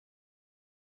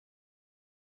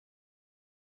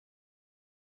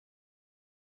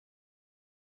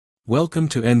Welcome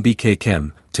to NBK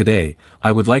Chem. Today,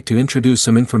 I would like to introduce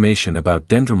some information about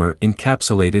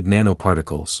Dendrimer-encapsulated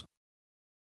nanoparticles.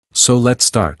 So let's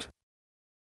start.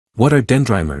 What are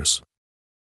dendrimers?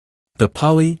 The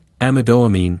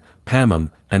polyamidoamine,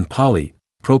 PAMAM, and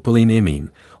polypropyleneamine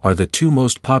are the two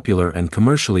most popular and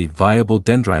commercially viable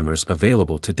dendrimers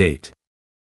available to date.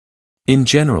 In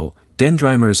general,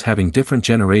 dendrimers having different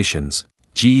generations,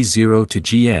 G0 to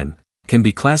Gn, can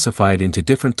be classified into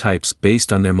different types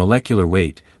based on their molecular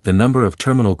weight, the number of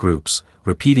terminal groups,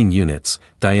 repeating units,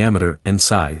 diameter, and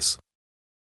size.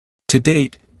 To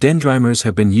date, dendrimers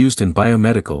have been used in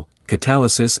biomedical,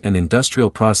 catalysis and industrial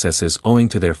processes owing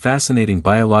to their fascinating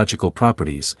biological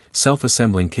properties,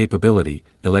 self-assembling capability,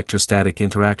 electrostatic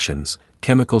interactions,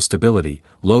 chemical stability,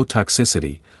 low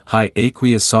toxicity, high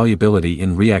aqueous solubility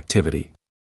in reactivity.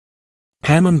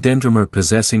 PAMAM dendrimer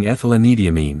possessing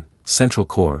ethylenediamine, central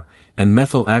core, and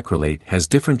methyl acrylate has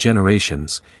different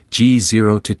generations,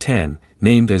 G0 to 10,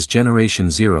 named as Generation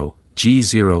 0,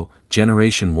 G0,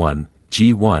 Generation 1,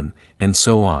 G1, and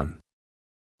so on.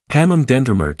 PAMAM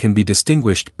dendrimer can be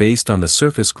distinguished based on the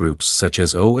surface groups such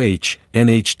as OH,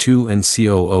 NH2 and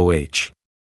COOH.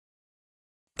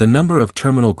 The number of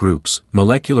terminal groups,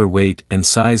 molecular weight and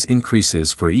size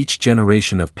increases for each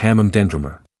generation of PAMAM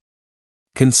dendrimer.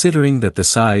 Considering that the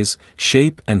size,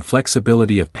 shape and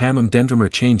flexibility of PAMAM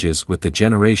dendrimer changes with the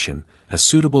generation, a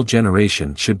suitable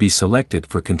generation should be selected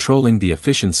for controlling the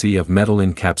efficiency of metal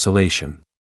encapsulation.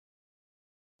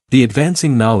 The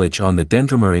advancing knowledge on the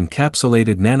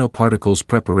Dendrimer-encapsulated nanoparticles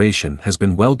preparation has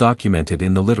been well documented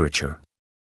in the literature.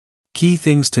 Key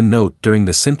things to note during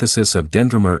the synthesis of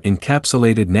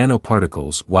Dendrimer-encapsulated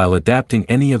nanoparticles while adapting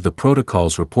any of the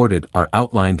protocols reported are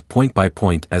outlined point by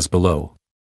point as below.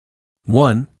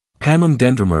 1. PAMAM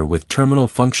dendrimer with terminal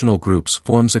functional groups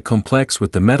forms a complex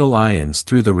with the metal ions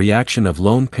through the reaction of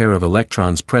lone pair of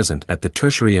electrons present at the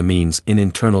tertiary amines in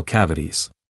internal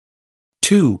cavities.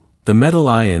 2. The metal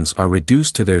ions are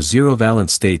reduced to their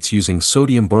zero-valent states using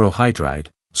sodium borohydride,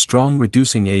 strong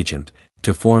reducing agent,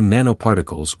 to form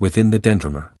nanoparticles within the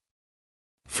dendrimer.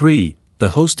 3. The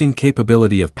hosting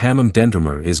capability of PAMAM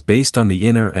dendrimer is based on the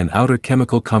inner and outer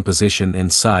chemical composition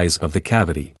and size of the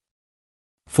cavity.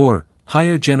 4.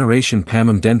 Higher generation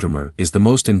PAMAM dendrimer is the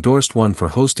most endorsed one for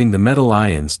hosting the metal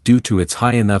ions due to its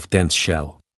high enough dense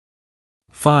shell.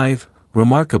 5.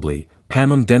 Remarkably,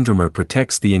 PAMAM dendrimer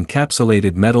protects the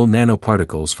encapsulated metal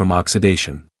nanoparticles from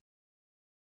oxidation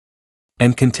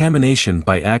and contamination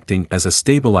by acting as a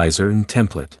stabilizer and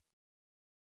template.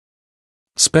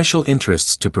 Special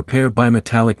interests to prepare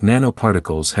bimetallic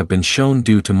nanoparticles have been shown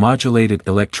due to modulated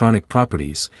electronic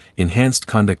properties, enhanced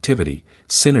conductivity,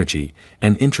 synergy,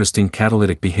 and interesting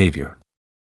catalytic behavior.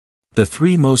 The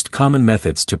three most common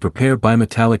methods to prepare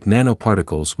bimetallic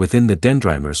nanoparticles within the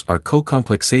dendrimers are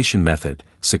co-complexation method,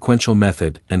 sequential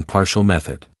method, and partial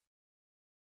method.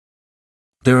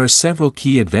 There are several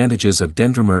key advantages of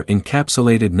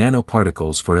Dendrimer-encapsulated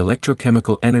nanoparticles for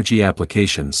electrochemical energy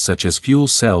applications such as fuel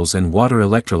cells and water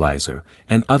electrolyzer,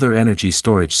 and other energy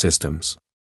storage systems.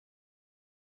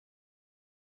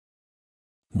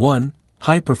 1.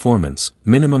 High performance,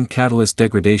 minimum catalyst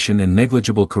degradation and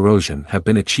negligible corrosion have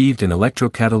been achieved in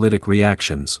electrocatalytic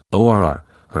reactions, ORR,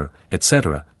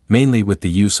 etc., mainly with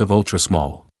the use of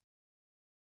ultra-small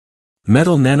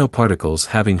metal nanoparticles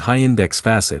having high index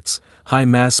facets, high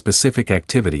mass-specific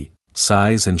activity,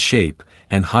 size and shape,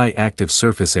 and high active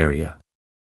surface area.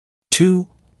 2.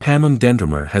 PAMAM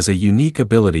dendrimer has a unique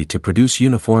ability to produce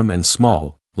uniform and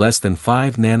small, less than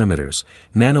 5 nanometers,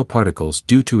 nanoparticles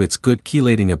due to its good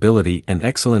chelating ability and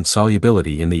excellent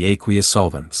solubility in the aqueous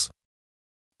solvents.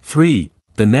 3.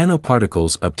 The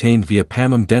nanoparticles obtained via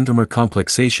PAMAM dendrimer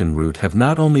complexation route have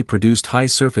not only produced high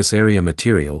surface area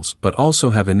materials but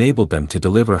also have enabled them to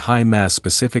deliver high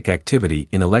mass-specific activity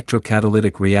in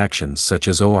electrocatalytic reactions such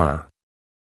as ORR.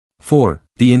 4.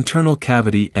 The internal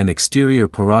cavity and exterior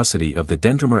porosity of the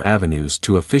dendrimer avenues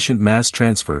to efficient mass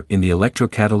transfer in the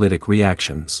electrocatalytic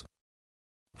reactions.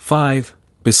 5.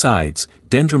 Besides,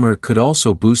 dendrimer could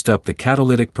also boost up the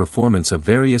catalytic performance of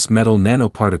various metal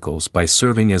nanoparticles by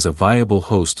serving as a viable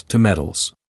host to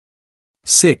metals.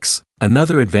 6.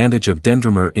 Another advantage of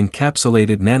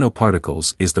dendrimer-encapsulated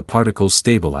nanoparticles is the particles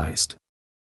stabilized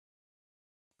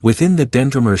within the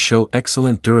dendrimer show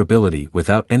excellent durability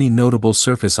without any notable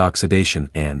surface oxidation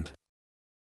and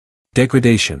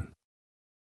degradation.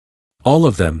 All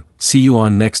of them. See you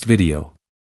on next video.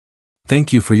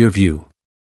 Thank you for your view.